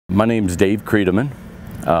My name's Dave Creedeman.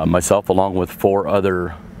 Myself, along with 4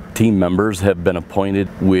 other team members, have been appointed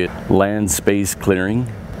with land space clearing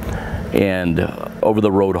and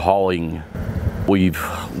over-the-road hauling. We've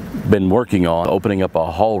been working on opening up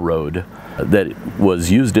a haul road that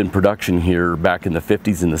was used in production here back in the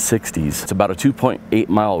 50s and the 60s. It's about a 2.8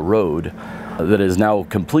 mile road that is now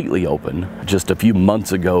completely open. Just a few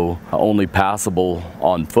months ago, only passable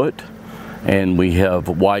on foot, and we have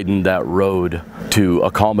widened that road to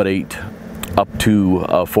accommodate up to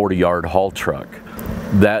a 40-yard haul truck.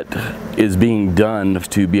 That is being done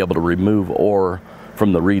to be able to remove ore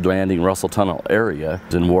from the Reed Landing Russell Tunnel area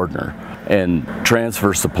in Wardner and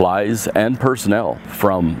transfer supplies and personnel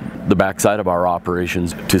from the backside of our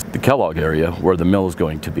operations to the Kellogg area where the mill is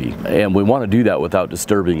going to be. And we want to do that without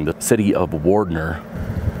disturbing the city of Wardner.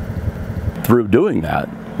 Through doing that,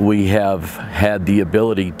 we have had the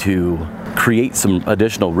ability to create some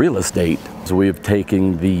additional real estate. So we have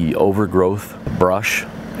taken the overgrowth brush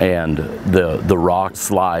and the rock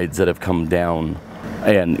slides that have come down,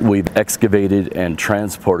 and we've excavated and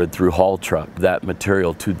transported through haul truck that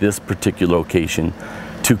material to this particular location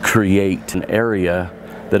to create an area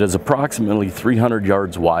that is approximately 300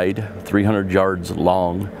 yards wide, 300 yards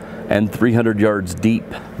long, and 300 yards deep,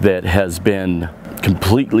 that has been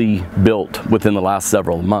completely built within the last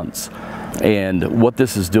several months. And what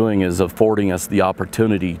this is doing is affording us the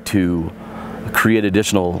opportunity to create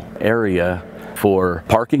additional area for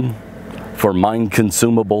parking, for mine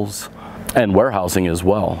consumables, and warehousing as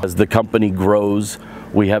well. As the company grows,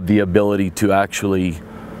 we have the ability to actually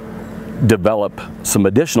develop some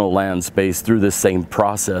additional land space through this same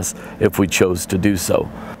process if we chose to do so.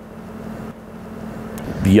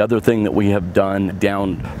 The other thing that we have done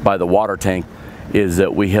down by the water tank is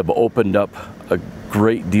that we have opened up a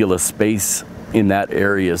great deal of space in that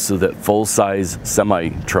area so that full-size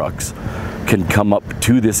semi-trucks can come up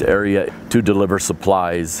to this area to deliver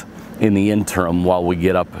supplies in the interim while we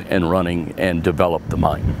get up and running and develop the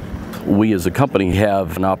mine. We as a company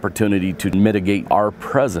have an opportunity to mitigate our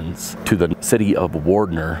presence to the city of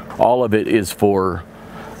Wardner. All of it is for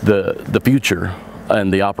the future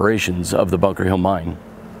and the operations of the Bunker Hill Mine.